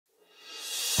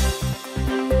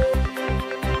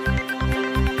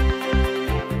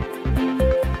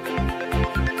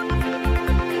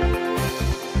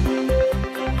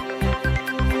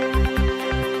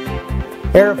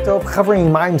Erev Tov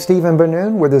covering. I'm Stephen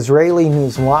Ben-Nun with Israeli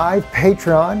News Live,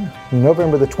 Patreon,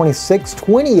 November the 26th,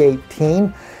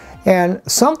 2018. And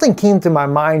something came to my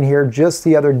mind here just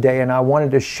the other day, and I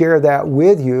wanted to share that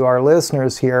with you, our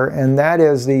listeners here, and that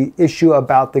is the issue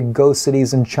about the ghost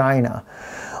cities in China.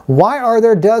 Why are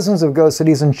there dozens of ghost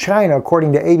cities in China,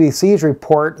 according to ABC's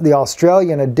report, the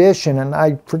Australian edition? And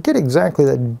I forget exactly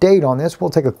the date on this. We'll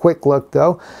take a quick look,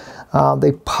 though.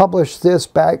 They published this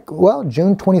back, well,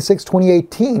 June 26,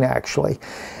 2018, actually.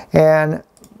 And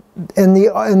in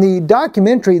the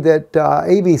documentary that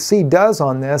ABC does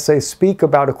on this, they speak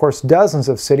about, of course, dozens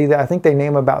of cities. I think they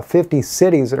name about 50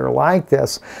 cities that are like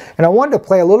this. And I wanted to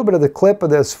play a little bit of the clip of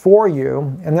this for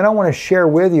you, and then I want to share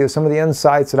with you some of the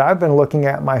insights that I've been looking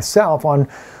at myself on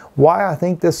why I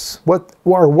think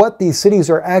what these cities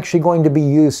are actually going to be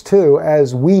used to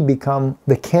as we become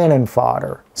the cannon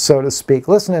fodder, so to speak.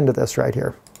 Listen into this right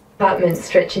here. Apartments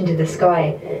stretch into the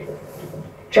sky.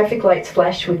 Traffic lights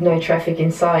flash with no traffic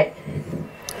in sight.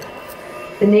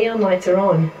 The neon lights are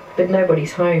on, but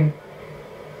nobody's home.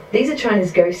 These are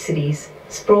China's ghost cities,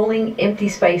 sprawling, empty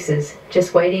spaces,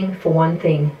 just waiting for one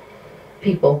thing: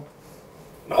 people.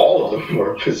 All of them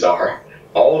were bizarre.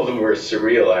 All of them were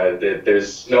surreal.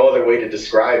 There's no other way to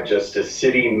describe just a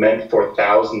city meant for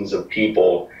thousands of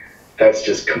people that's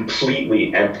just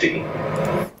completely empty.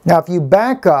 Now, if you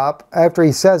back up after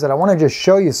he says it, I want to just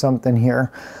show you something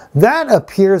here. That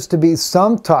appears to be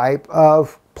some type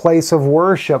of place of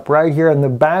worship right here in the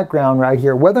background right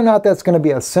here. Whether or not that's going to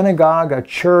be a synagogue, a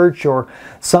church, or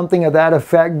something of that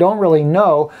effect, don't really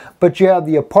know. But you have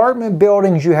the apartment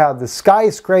buildings, you have the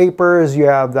skyscrapers, you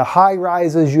have the high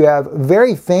rises, you have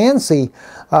very fancy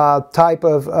type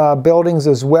of buildings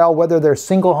as well. Whether they're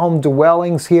single home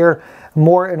dwellings here,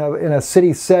 more in a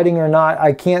city setting or not,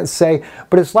 I can't say.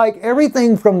 But it's like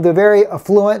everything from the very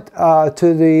affluent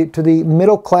to the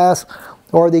middle class,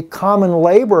 or the common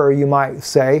laborer, you might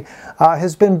say,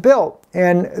 has been built.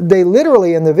 And they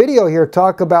literally, in the video here,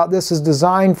 talk about this is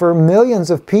designed for millions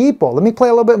of people. Let me play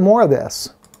a little bit more of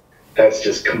this. That's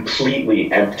just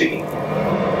completely empty.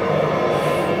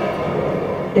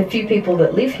 The few people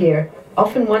that live here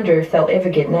often wonder if they'll ever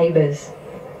get neighbours.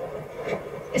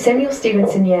 Samuel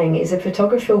Stevenson Yang is a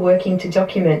photographer working to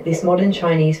document this modern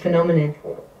Chinese phenomenon.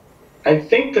 I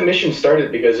think the mission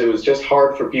started because it was just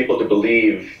hard for people to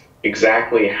believe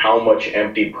exactly how much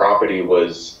empty property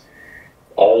was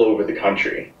all over the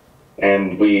country.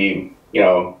 And we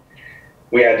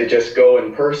had to just go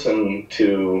in person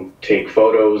to take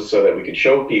photos so that we could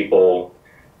show people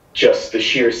just the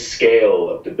sheer scale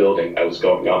of the building that was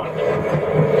going on.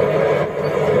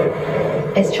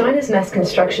 As China's mass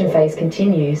construction phase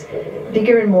continues,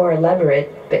 bigger and more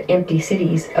elaborate but empty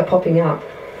cities are popping up.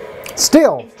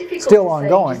 Still ongoing. It's difficult to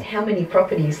say just how many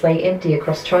properties lay empty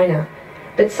across China,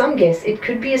 but some guess it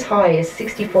could be as high as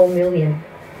 64 million.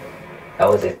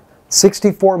 How is it?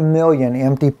 64 million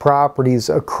empty properties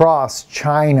across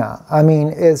China. I mean,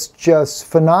 it's just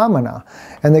phenomena.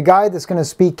 And the guy that's going to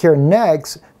speak here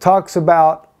next talks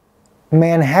about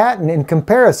Manhattan in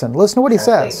comparison. Listen to what he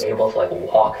says. Able to like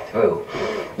walk through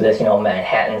this,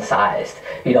 Manhattan-sized,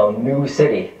 new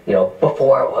city,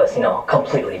 before it was,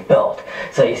 completely built.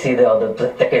 So you see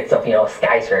the thickets of,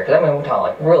 skyscrapers. I mean, we're talking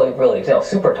like really,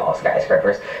 super tall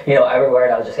skyscrapers, everywhere.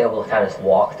 And I was just able to kind of just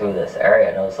walk through this area,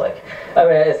 and it was like, I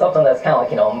mean, it's something that's kind of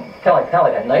like, kind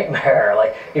of like a nightmare,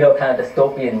 like, kind of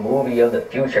dystopian movie of the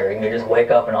future. And you just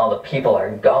wake up and all the people are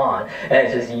gone, and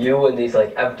it's just you and these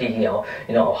like empty,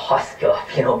 husk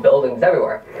of, buildings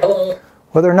everywhere.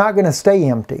 Well, they're not going to stay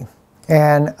empty.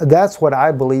 And that's what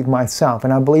I believe myself.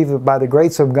 And I believe that by the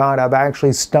grace of God, I've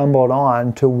actually stumbled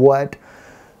on to what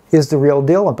is the real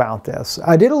deal about this.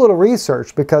 I did a little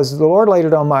research because the Lord laid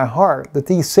it on my heart that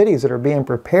these cities that are being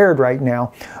prepared right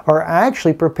now are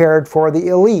actually prepared for the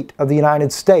elite of the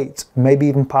United States, maybe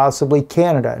even possibly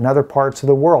Canada and other parts of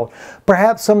the world,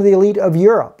 perhaps some of the elite of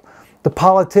Europe. The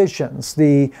politicians,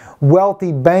 the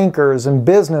wealthy bankers and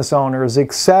business owners,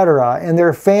 etc., and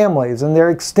their families and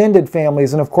their extended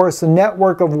families, and of course the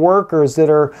network of workers that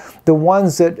are the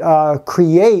ones that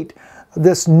create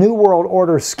this New World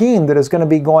Order scheme that is going to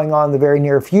be going on in the very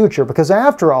near future. Because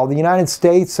after all, the United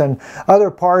States and other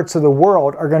parts of the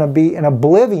world are going to be in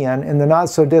oblivion in the not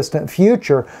so distant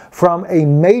future from a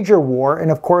major war, and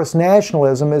of course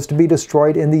nationalism is to be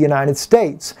destroyed in the United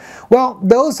States. Well,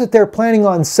 those that they're planning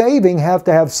on saving have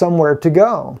to have somewhere to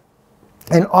go.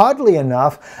 And oddly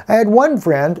enough, I had one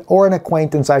friend, or an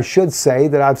acquaintance I should say,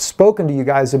 that I've spoken to you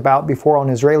guys about before on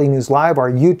Israeli News Live, our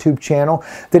YouTube channel,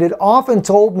 that had often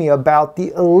told me about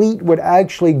the elite would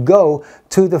actually go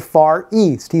to the Far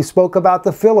East. He spoke about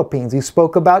the Philippines. He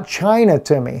spoke about China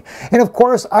to me. And of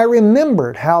course, I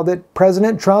remembered how that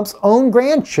President Trump's own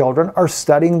grandchildren are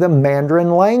studying the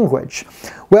Mandarin language.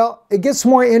 Well, it gets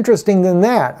more interesting than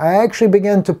that. I actually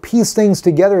began to piece things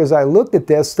together as I looked at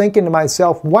this, thinking to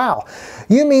myself, wow,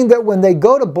 you mean that when they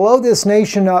go to blow this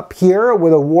nation up here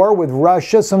with a war with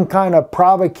Russia, some kind of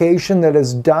provocation that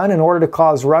is done in order to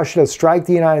cause Russia to strike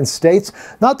the United States?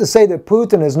 Not to say that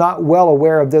Putin is not well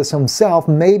aware of this himself.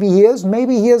 Maybe he is,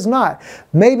 maybe he is not.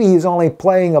 Maybe he's only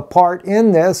playing a part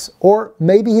in this, or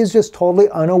maybe he's just totally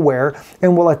unaware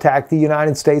and will attack the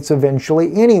United States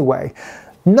eventually anyway.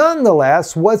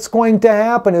 Nonetheless, what's going to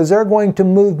happen is they're going to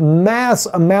move mass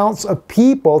amounts of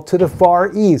people to the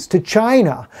Far East, to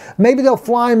China. Maybe they'll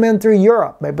fly them in through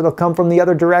Europe. Maybe they'll come from the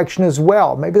other direction as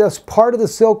well. Maybe that's part of the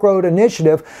Silk Road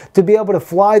Initiative, to be able to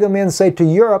fly them in, say, to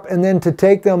Europe, and then to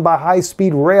take them by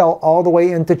high-speed rail all the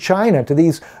way into China, to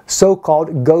these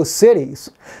so-called ghost cities.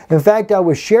 In fact, I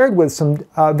was shared with some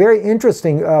very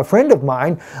interesting friend of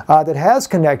mine that has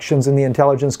connections in the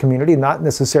intelligence community, not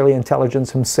necessarily intelligence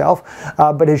himself,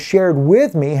 but has shared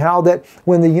with me how that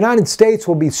when the United States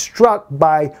will be struck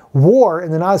by war in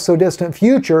the not-so-distant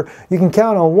future, you can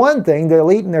count on one thing: the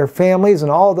elite and their families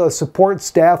and all the support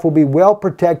staff will be well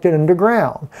protected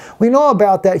underground. We know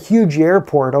about that huge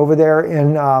airport over there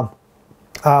in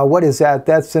what is that?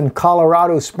 That's in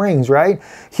Colorado Springs, right?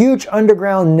 Huge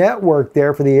underground network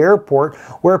there for the airport,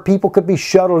 where people could be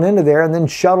shuttled into there and then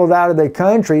shuttled out of the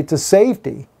country to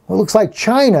safety. Well, it looks like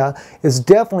China is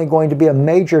definitely going to be a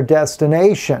major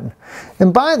destination.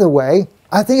 And by the way,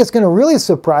 I think it's going to really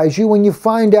surprise you when you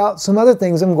find out some other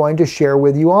things I'm going to share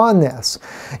with you on this.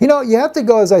 You know, you have to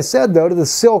go, as I said, though, to the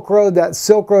Silk Road, that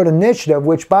Silk Road Initiative,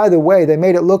 which, by the way, they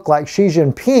made it look like Xi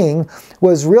Jinping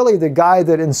was really the guy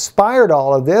that inspired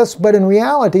all of this. But in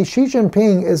reality, Xi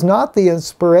Jinping is not the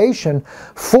inspiration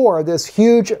for this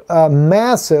huge,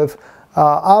 massive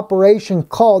operation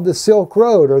called the Silk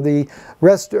Road, or the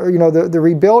the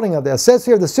rebuilding of this. It says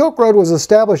here, the Silk Road was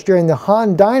established during the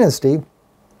Han Dynasty.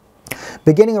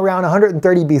 Beginning around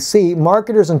 130 BC,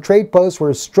 marketers and trade posts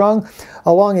were strung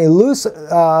along a loose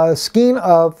skein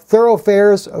of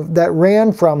thoroughfares that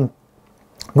ran from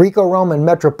Greco-Roman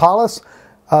metropolis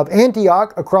of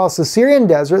Antioch across the Syrian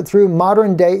desert through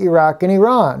modern-day Iraq and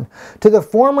Iran to the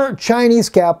former Chinese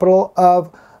capital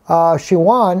of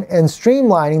Sichuan, and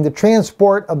streamlining the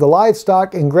transport of the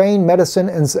livestock and grain, medicine,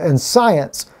 and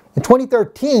science. In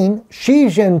 2013, Xi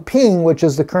Jinping, which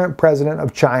is the current president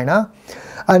of China,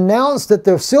 announced that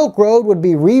the Silk Road would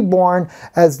be reborn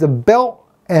as the Belt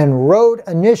and Road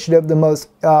Initiative, the most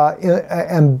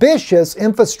ambitious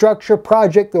infrastructure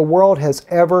project the world has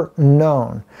ever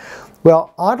known.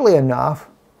 Well, oddly enough,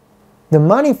 the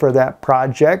money for that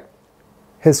project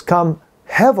has come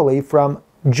heavily from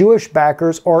Jewish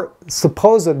backers, or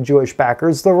supposed Jewish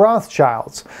backers, the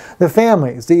Rothschilds, the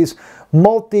families, these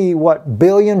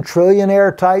multi-billion,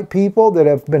 trillionaire type people that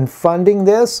have been funding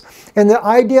this. And the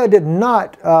idea did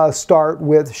not start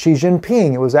with Xi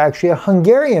Jinping. It was actually a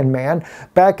Hungarian man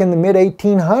back in the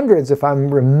mid-1800s, if I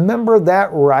remember that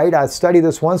right. I studied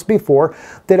this once before,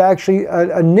 that actually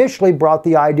initially brought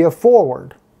the idea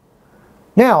forward.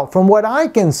 Now, from what I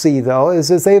can see, though, is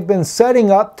that they've been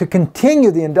setting up to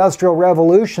continue the Industrial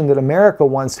Revolution that America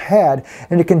once had,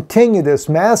 and to continue this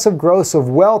massive growth of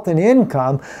wealth and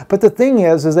income. But the thing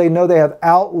is they know they have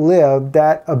outlived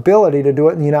that ability to do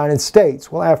it in the United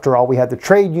States. Well, after all, we had the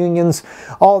trade unions,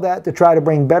 all that to try to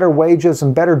bring better wages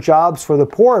and better jobs for the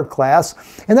poorer class,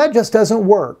 and that just doesn't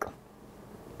work.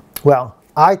 Well,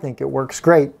 I think it works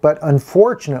great, but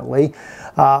unfortunately,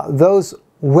 those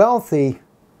wealthy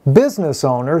business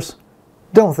owners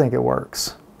don't think it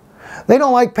works. They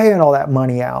don't like paying all that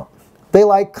money out. They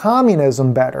like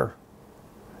communism better.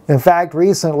 In fact,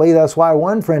 recently, that's why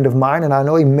one friend of mine, and I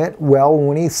know he meant well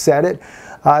when he said it,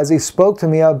 as he spoke to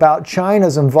me about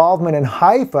China's involvement in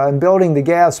Haifa and building the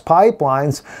gas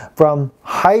pipelines from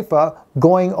Haifa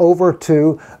going over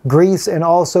to Greece and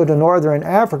also to northern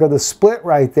Africa, the split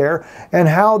right there, and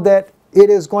how that it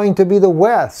is going to be the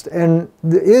West and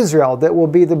Israel that will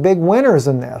be the big winners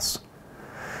in this.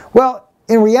 Well,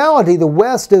 in reality, the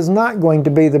West is not going to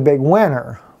be the big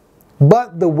winner.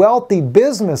 But the wealthy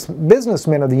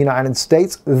businessmen of the United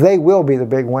States, they will be the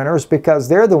big winners, because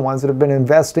they're the ones that have been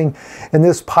investing in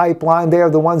this pipeline. They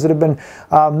are the ones that have been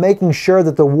making sure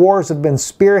that the wars have been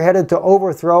spearheaded to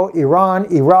overthrow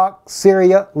Iran, Iraq,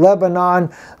 Syria,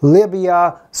 Lebanon,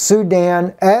 Libya,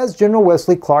 Sudan, as General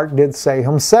Wesley Clark did say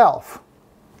himself.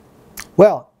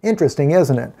 Well, interesting,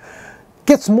 isn't it?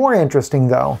 gets more interesting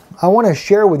though. I want to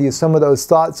share with you some of those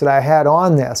thoughts that I had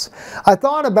on this. I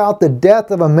thought about the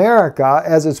death of America,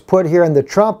 as it's put here in the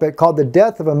trumpet, called the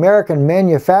death of American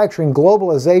manufacturing,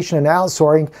 globalization, and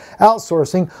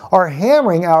outsourcing are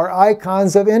hammering our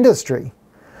icons of industry.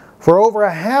 For over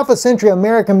a half a century,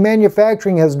 American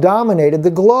manufacturing has dominated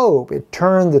the globe. It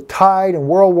turned the tide in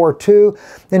World War II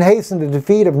and hastened the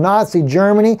defeat of Nazi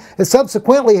Germany. It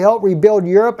subsequently helped rebuild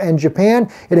Europe and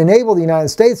Japan. It enabled the United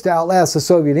States to outlast the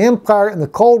Soviet Empire in the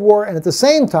Cold War, and at the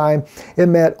same time, it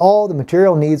met all the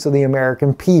material needs of the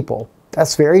American people.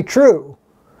 That's very true.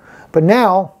 But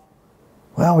now,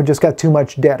 well, we just got too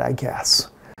much debt, I guess.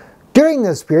 During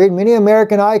this period, many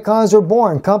American icons were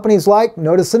born. Companies like,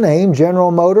 notice the name,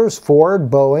 General Motors, Ford,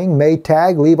 Boeing,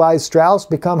 Maytag, Levi Strauss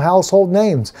become household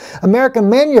names. American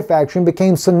manufacturing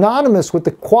became synonymous with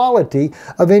the quality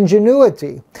of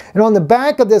ingenuity. And on the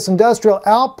back of this industrial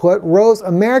output rose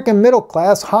American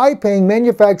middle-class, high-paying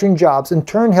manufacturing jobs, in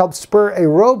turn helped spur a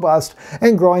robust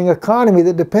and growing economy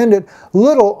that depended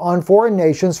little on foreign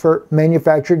nations for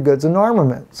manufactured goods and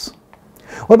armaments.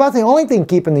 Well, about the only thing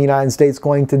keeping the United States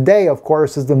going today, of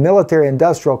course, is the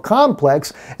military-industrial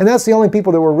complex, and that's the only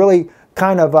people that we're really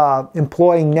kind of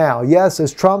employing now. Yes,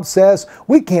 as Trump says,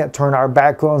 we can't turn our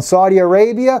back on Saudi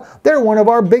Arabia. They're one of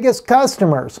our biggest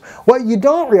customers. What you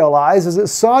don't realize is that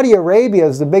Saudi Arabia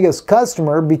is the biggest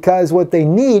customer because what they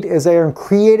need is they are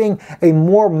creating a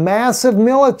more massive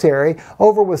military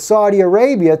over with Saudi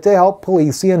Arabia to help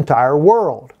police the entire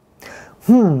world.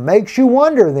 Makes you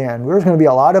wonder then. There's going to be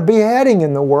a lot of beheading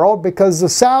in the world because the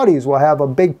Saudis will have a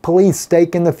big police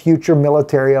stake in the future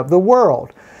military of the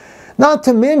world. Not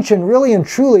to mention, really and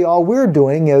truly, all we're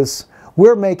doing is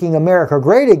we're making America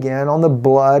great again on the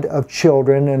blood of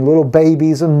children and little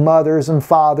babies and mothers and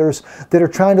fathers that are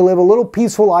trying to live a little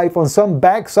peaceful life on some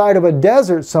backside of a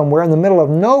desert somewhere in the middle of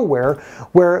nowhere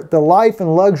where the life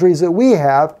and luxuries that we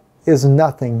have is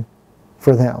nothing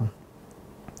for them.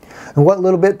 And what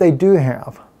little bit they do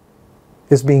have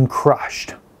is being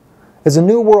crushed as a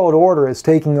new world order is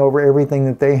taking over everything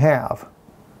that they have.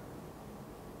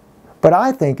 But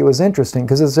I think it was interesting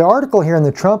because as the article here in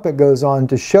the trumpet goes on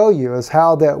to show you is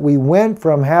how that we went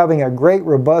from having a great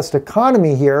robust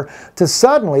economy here to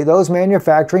suddenly those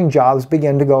manufacturing jobs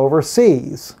began to go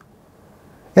overseas.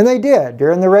 And they did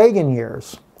during the Reagan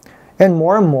years. And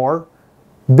more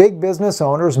big business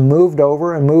owners moved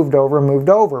over and moved over and moved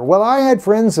over. Well, I had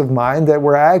friends of mine that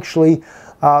were actually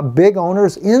big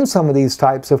owners in some of these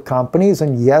types of companies,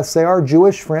 and yes, they are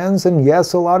Jewish friends, and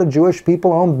yes, a lot of Jewish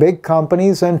people own big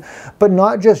companies, but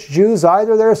not just Jews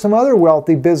either. There are some other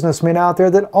wealthy businessmen out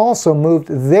there that also moved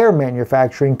their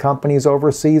manufacturing companies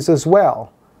overseas as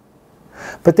well.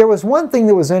 But there was one thing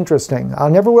that was interesting. I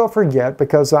never will forget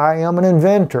because I am an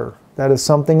inventor. That is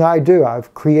something I do.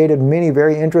 I've created many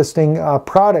very interesting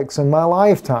products in my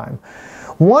lifetime.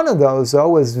 One of those, though,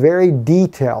 was very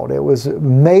detailed. It was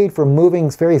made for moving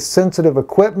very sensitive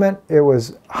equipment. It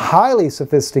was highly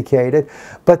sophisticated,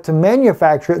 but to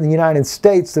manufacture it in the United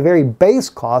States, the very base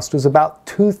cost was about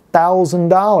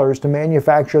 $2,000 to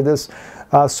manufacture this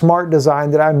smart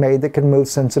design that I made that could move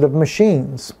sensitive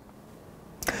machines.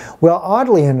 Well,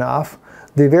 oddly enough,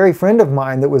 the very friend of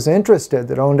mine that was interested,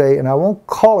 that owned and I won't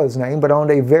call his name, but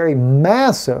owned a very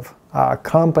massive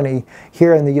company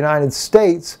here in the United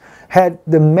States, had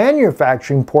the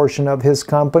manufacturing portion of his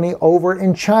company over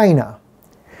in China.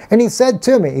 And he said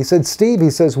to me, he said, Steve, he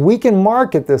says, we can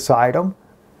market this item.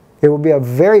 It will be a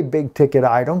very big ticket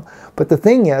item, but the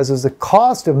thing is the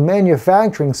cost of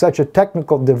manufacturing such a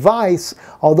technical device,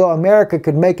 although America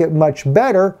could make it much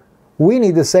better, we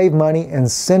need to save money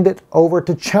and send it over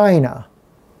to China.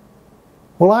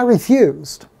 Well, I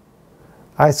refused.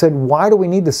 I said, why do we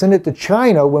need to send it to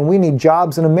China when we need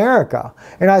jobs in America?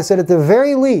 And I said, at the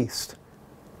very least,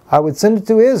 I would send it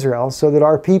to Israel so that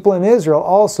our people in Israel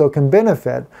also can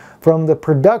benefit from the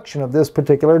production of this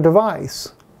particular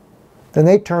device. Then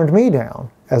they turned me down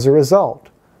as a result.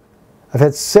 I've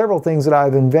had several things that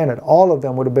I've invented. All of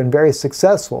them would have been very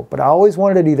successful, but I always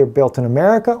wanted it either built in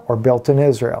America or built in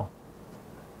Israel.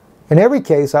 In every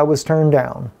case, I was turned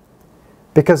down,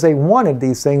 because they wanted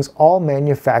these things all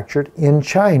manufactured in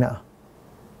China.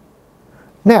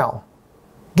 Now,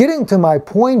 getting to my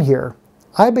point here,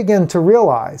 I begin to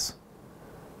realize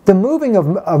the moving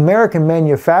of American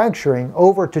manufacturing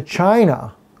over to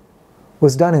China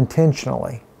was done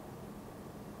intentionally.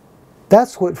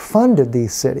 That's what funded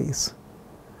these cities.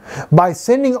 By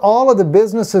sending all of the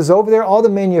businesses over there, all the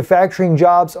manufacturing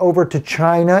jobs over to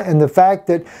China, and the fact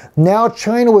that now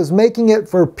China was making it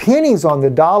for pennies on the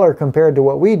dollar compared to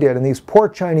what we did, and these poor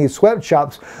Chinese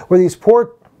sweatshops where these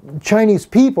poor Chinese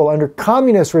people under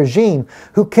communist regime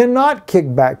who cannot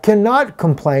kick back, cannot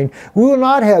complain, will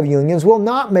not have unions, will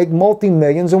not make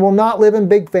multi-millions, and will not live in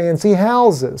big fancy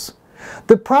houses.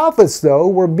 The profits, though,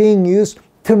 were being used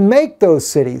to make those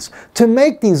cities, to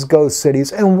make these ghost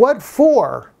cities. And what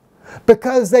for?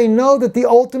 Because they know that the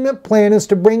ultimate plan is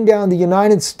to bring down the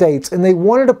United States, and they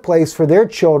wanted a place for their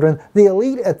children, the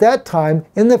elite at that time,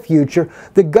 in the future,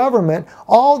 the government,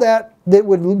 all that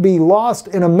would be lost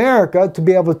in America, to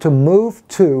be able to move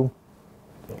to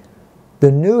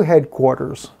the new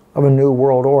headquarters of a new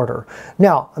world order.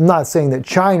 Now, I'm not saying that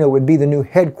China would be the new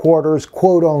headquarters,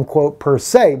 quote unquote, per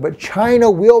se, but China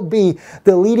will be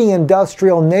the leading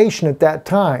industrial nation at that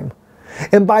time.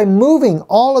 And by moving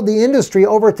all of the industry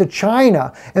over to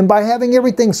China, and by having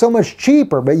everything so much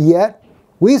cheaper, but yet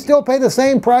we still pay the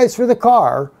same price for the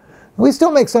car. We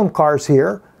still make some cars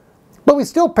here, but we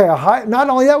still pay not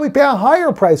only that, we pay a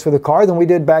higher price for the car than we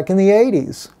did back in the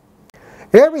 80s.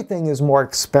 Everything is more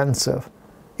expensive.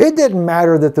 It didn't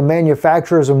matter that the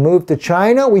manufacturers have moved to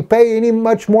China. We pay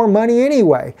much more money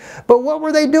anyway. But what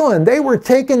were they doing? They were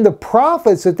taking the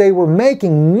profits that they were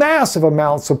making, massive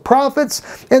amounts of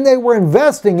profits, and they were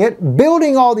investing it,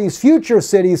 building all these future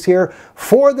cities here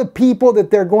for the people that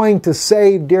they're going to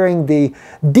save during the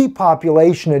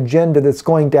depopulation agenda that's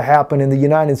going to happen in the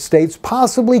United States,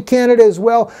 possibly Canada as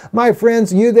well. My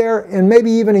friends, you there, and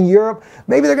maybe even in Europe,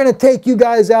 maybe they're going to take you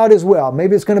guys out as well.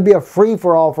 Maybe it's going to be a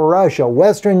free-for-all for Russia.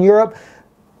 Western Europe,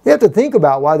 you have to think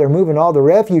about why they're moving all the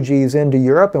refugees into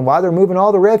Europe and why they're moving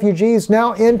all the refugees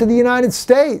now into the United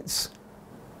States.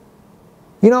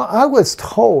 You know, I was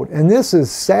told, and this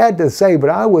is sad to say, but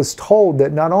I was told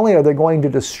that not only are they going to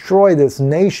destroy this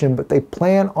nation, but they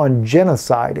plan on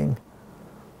genociding.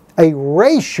 A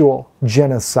racial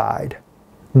genocide,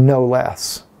 no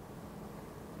less.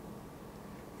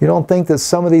 You don't think that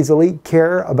some of these elite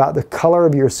care about the color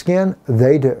of your skin?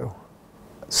 They do.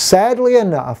 Sadly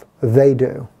enough, they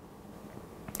do.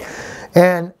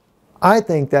 And I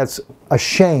think that's a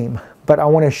shame, but I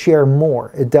want to share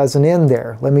more. It doesn't end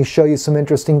there. Let me show you some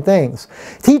interesting things.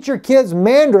 Teach your kids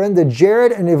Mandarin the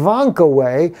Jared and Ivanka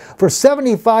way for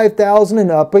 $75,000 and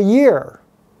up a year.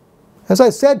 As I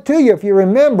said to you, if you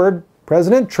remembered,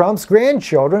 President Trump's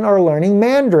grandchildren are learning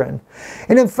Mandarin.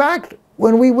 And in fact,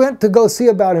 when we went to go see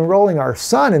about enrolling our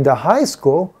son into high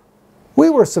school, we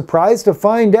were surprised to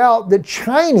find out that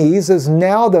Chinese is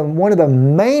now one of the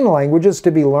main languages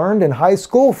to be learned in high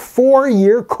school,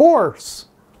 4-year course.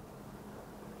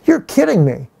 You're kidding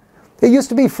me. It used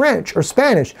to be French or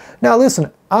Spanish. Now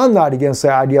listen, I'm not against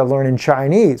the idea of learning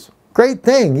Chinese. Great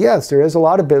thing. Yes, there is a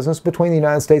lot of business between the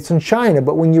United States and China,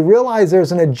 but when you realize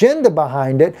there's an agenda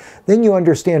behind it, then you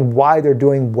understand why they're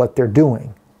doing what they're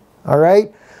doing. All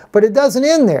right? But it doesn't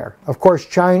end there. Of course,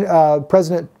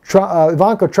 President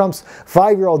Ivanka Trump's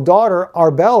 5-year-old daughter,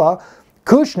 Arbella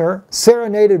Kushner,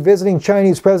 serenaded visiting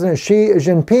Chinese President Xi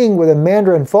Jinping with a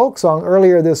Mandarin folk song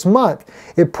earlier this month.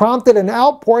 It prompted an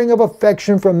outpouring of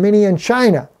affection from many in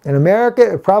China. In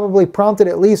America, it probably prompted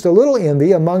at least a little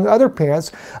envy among other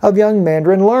parents of young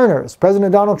Mandarin learners.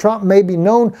 President Donald Trump may be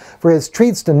known for his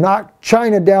treats to knock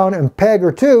China down a peg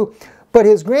or two, but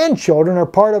his grandchildren are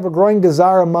part of a growing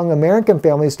desire among American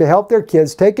families to help their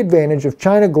kids take advantage of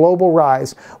China's global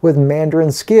rise with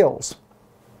Mandarin skills.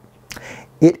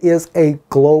 It is a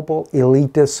global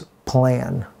elitist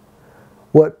plan.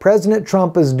 What President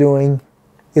Trump is doing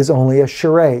is only a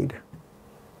charade.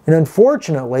 And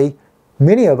unfortunately,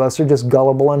 many of us are just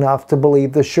gullible enough to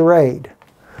believe the charade.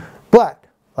 But,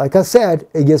 like I said,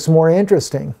 it gets more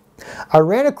interesting. I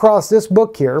ran across this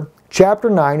book here. Chapter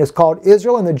 9 is called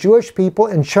Israel and the Jewish People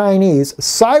in Chinese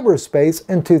Cyberspace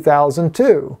in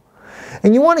 2002.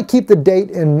 And you want to keep the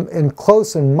date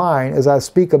close in mind as I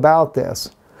speak about this.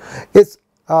 It's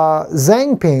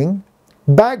Zhang Ping,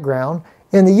 background.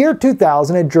 In the year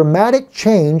 2000, a dramatic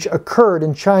change occurred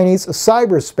in Chinese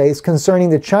cyberspace concerning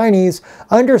the Chinese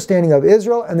understanding of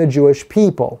Israel and the Jewish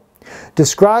people.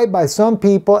 Described by some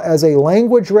people as a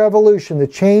language revolution, the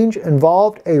change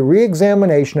involved a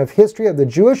re-examination of history of the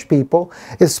Jewish people,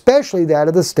 especially that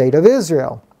of the State of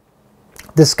Israel.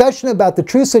 Discussion about the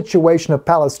true situation of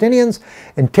Palestinians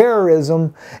and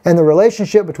terrorism and the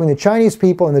relationship between the Chinese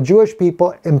people and the Jewish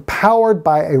people, empowered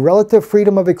by a relative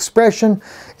freedom of expression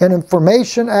and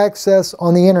information access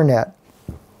on the internet.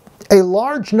 A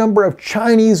large number of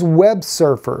Chinese web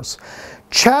surfers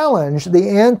challenged the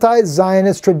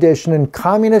anti-Zionist tradition in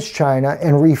communist China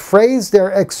and rephrased their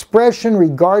expression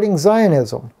regarding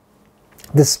Zionism.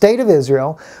 the State of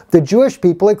Israel, the Jewish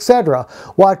people, etc.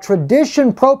 While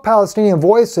tradition pro-Palestinian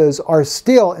voices are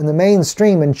still in the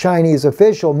mainstream in Chinese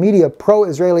official media,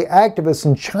 pro-Israeli activists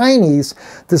in Chinese,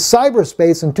 the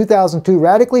cyberspace in 2002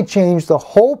 radically changed the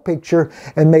whole picture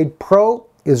and made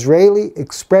pro-Israeli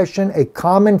expression a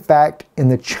common fact in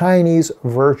the Chinese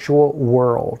virtual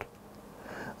world.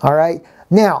 All right,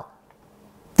 now,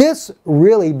 this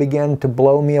really began to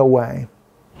blow me away.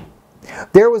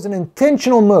 There was an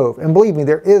intentional move, and believe me,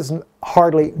 there is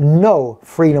hardly no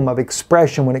freedom of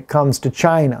expression when it comes to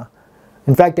China.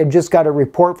 In fact, I just got a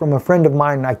report from a friend of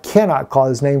mine, and I cannot call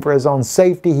his name for his own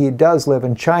safety. He does live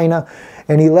in China,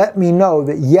 and he let me know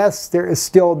that yes, there is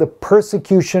still the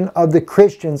persecution of the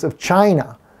Christians of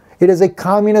China. It is a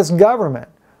communist government.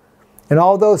 And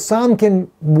although some can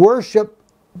worship,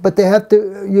 but they have to,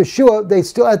 Yeshua, they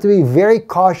still have to be very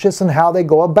cautious in how they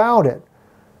go about it.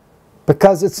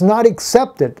 Because it's not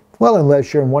accepted, well,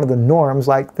 unless you're in one of the norms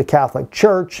like the Catholic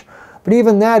Church, but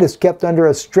even that is kept under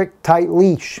a strict, tight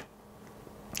leash.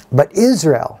 But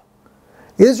Israel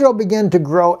began to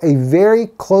grow a very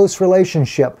close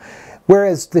relationship,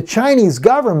 whereas the Chinese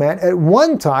government at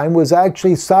one time was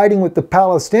actually siding with the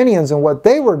Palestinians and what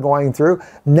they were going through.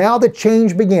 Now the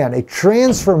change began, a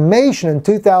transformation in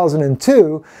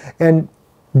 2002, and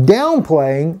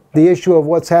downplaying the issue of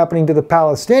what's happening to the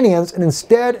Palestinians and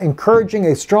instead encouraging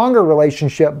a stronger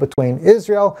relationship between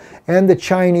Israel and the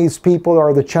Chinese people,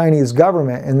 or the Chinese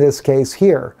government in this case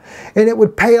here. And it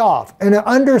would pay off, and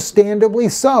understandably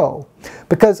so.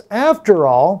 Because after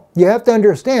all, you have to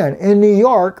understand, in New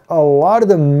York, a lot of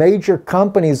the major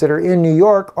companies that are in New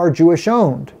York are Jewish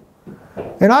owned.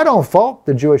 And I don't fault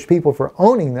the Jewish people for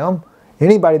owning them.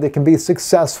 Anybody that can be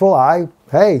successful,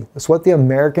 hey, that's what the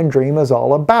American dream is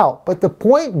all about. But the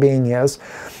point being is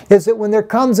that when there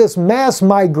comes this mass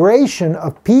migration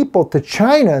of people to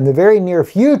China in the very near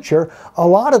future, a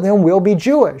lot of them will be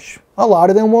Jewish. A lot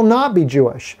of them will not be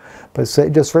Jewish. But say,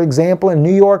 just for example, in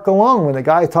New York alone, when the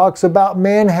guy talks about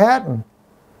Manhattan,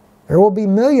 there will be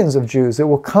millions of Jews that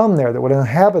will come there, that will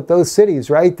inhabit those cities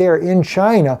right there in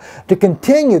China to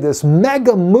continue this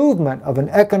mega movement of an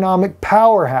economic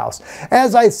powerhouse.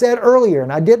 As I said earlier,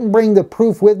 and I didn't bring the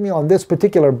proof with me on this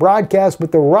particular broadcast,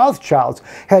 but the Rothschilds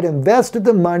had invested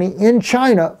the money in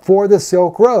China for the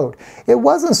Silk Road. It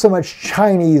wasn't so much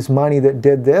Chinese money that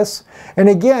did this. And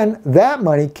again, that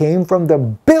money came from the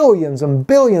billions and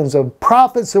billions of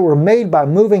profits that were made by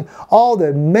moving all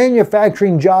the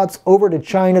manufacturing jobs over to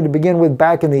China to begin with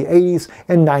back in the 80s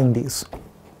and 90s.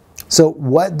 So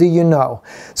what do you know?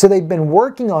 So they've been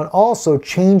working on also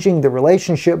changing the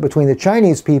relationship between the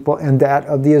Chinese people and that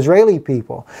of the Israeli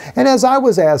people. And as I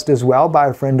was asked as well by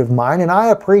a friend of mine, and I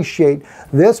appreciate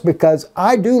this because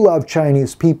I do love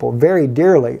Chinese people very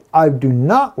dearly. I do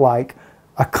not like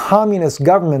a communist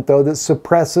government, though, that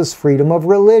suppresses freedom of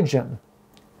religion.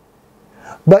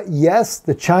 But yes,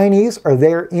 the Chinese are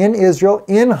there in Israel,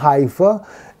 in Haifa,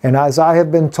 and as I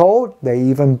have been told, they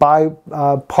even buy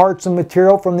parts and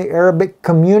material from the Arabic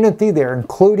community. They're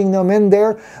including them in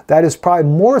there. That is probably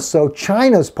more so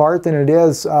China's part than it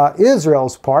is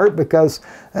Israel's part, because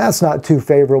that's not too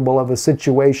favorable of a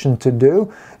situation to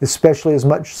do, especially as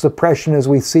much suppression as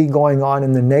we see going on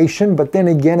in the nation. But then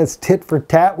again, it's tit for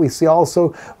tat. We see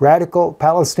also radical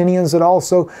Palestinians that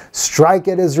also strike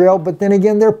at Israel, but then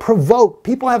again, they're provoked.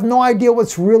 People have no idea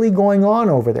what's really going on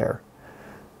over there.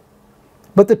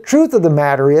 But the truth of the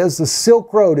matter is the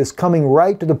Silk Road is coming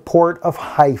right to the port of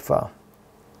Haifa.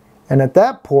 And at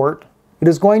that port, it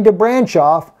is going to branch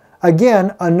off,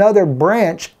 again, another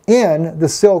branch in the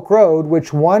Silk Road,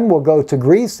 which one will go to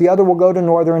Greece, the other will go to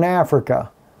northern Africa.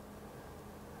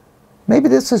 Maybe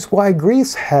this is why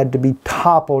Greece had to be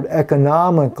toppled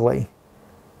economically.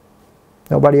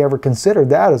 Nobody ever considered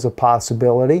that as a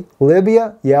possibility.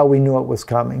 Libya, yeah, we knew it was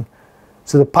coming.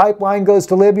 So the pipeline goes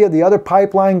to Libya, the other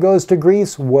pipeline goes to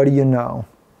Greece. What do you know?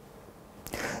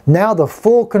 Now the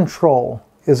full control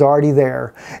is already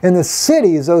there. And the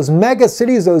cities, those mega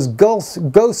cities, those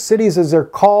ghost cities as they're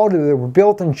called, that were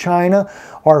built in China,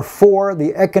 are for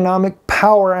the economic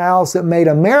powerhouse that made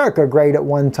America great at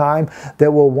one time,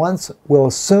 that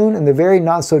will soon, in the very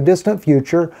not so distant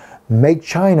future, make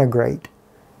China great.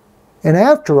 And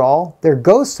after all, they're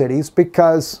ghost cities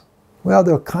because, well,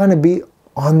 they'll kind of be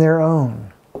on their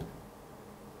own.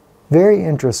 Very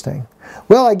interesting.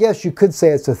 Well, I guess you could say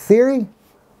it's a theory,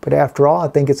 but after all, I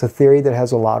think it's a theory that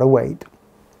has a lot of weight.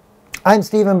 I'm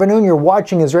Stephen Ben-Nun. You're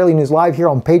watching Israeli News Live here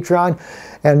on Patreon.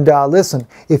 And listen,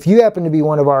 if you happen to be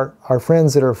one of our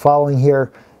friends that are following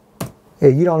here,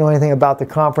 If you don't know anything about the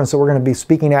conference that we're going to be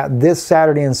speaking at this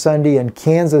Saturday and Sunday in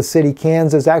Kansas City,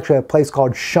 Kansas, actually a place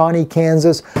called Shawnee,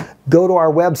 Kansas, go to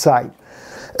our website.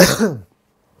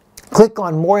 Click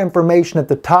on more information at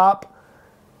the top.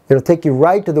 It'll take you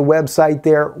right to the website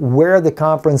there, where the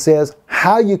conference is,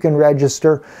 how you can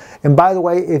register. And by the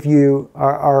way, if you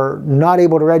are not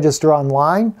able to register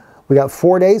online, we got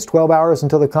 4 days, 12 hours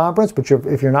until the conference, but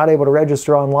if you're not able to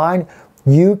register online,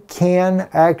 you can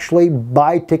actually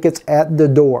buy tickets at the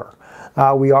door.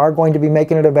 We are going to be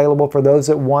making it available for those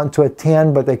that want to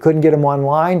attend, but they couldn't get them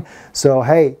online. So,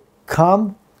 hey,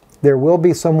 come. There will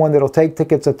be someone that will take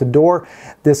tickets at the door.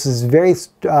 This is very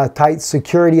tight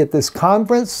security at this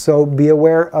conference, so be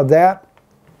aware of that.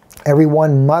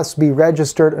 Everyone must be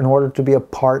registered in order to be a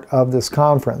part of this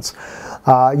conference.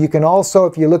 You can also,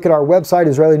 if you look at our website,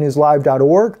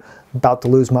 IsraeliNewsLive.org, about to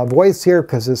lose my voice here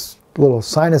because this little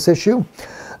sinus issue.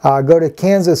 Go to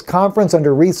Kansas Conference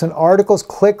under recent articles,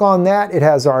 click on that. It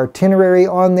has our itinerary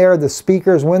on there, the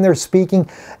speakers, when they're speaking,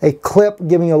 a clip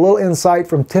giving you a little insight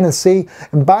from Tennessee.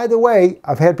 And by the way,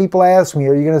 I've had people ask me,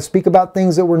 are you going to speak about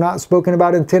things that were not spoken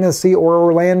about in Tennessee or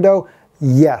Orlando?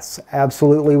 Yes,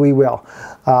 absolutely we will.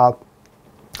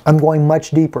 I'm going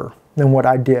much deeper than what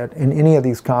I did in any of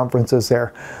these conferences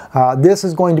there. This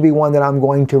is going to be one that I'm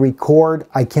going to record.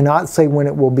 I cannot say when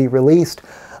it will be released.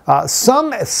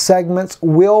 Some segments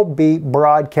will be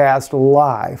broadcast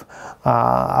live.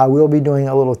 I will be doing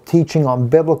a little teaching on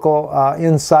biblical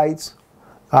insights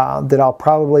that I'll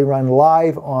probably run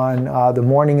live on the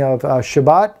morning of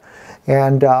Shabbat.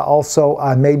 And also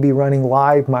I may be running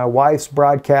live my wife's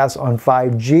broadcast on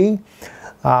 5G.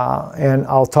 And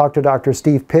I'll talk to Dr.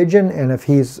 Steve Pigeon, and if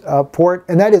he's up for it,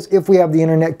 and that is if we have the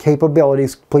internet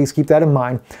capabilities, please keep that in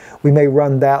mind, we may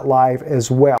run that live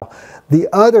as well. The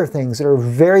other things that are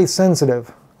very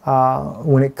sensitive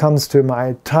when it comes to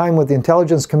my time with the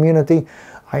intelligence community,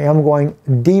 I am going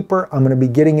deeper. I'm going to be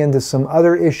getting into some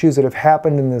other issues that have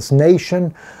happened in this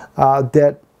nation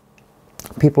that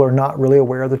people are not really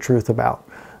aware of the truth about.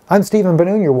 I'm Stephen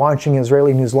Ben-Nun. You're watching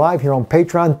Israeli News Live here on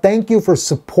Patreon. Thank you for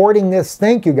supporting this.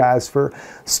 Thank you guys for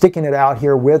sticking it out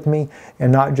here with me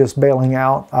and not just bailing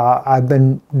out. I've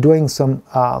been doing some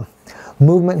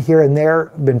movement here and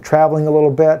there, been traveling a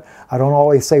little bit. I don't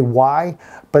always say why,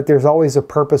 but there's always a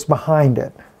purpose behind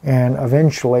it. And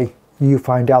eventually you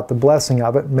find out the blessing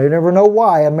of it. You may never know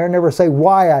why. I may never say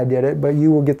why I did it, but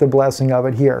you will get the blessing of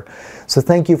it here. So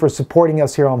thank you for supporting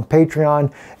us here on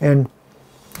Patreon. And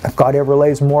if God ever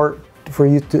lays more for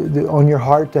you on your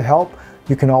heart to help,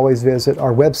 you can always visit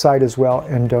our website as well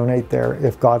and donate there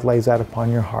if God lays that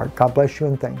upon your heart. God bless you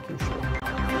and thank you.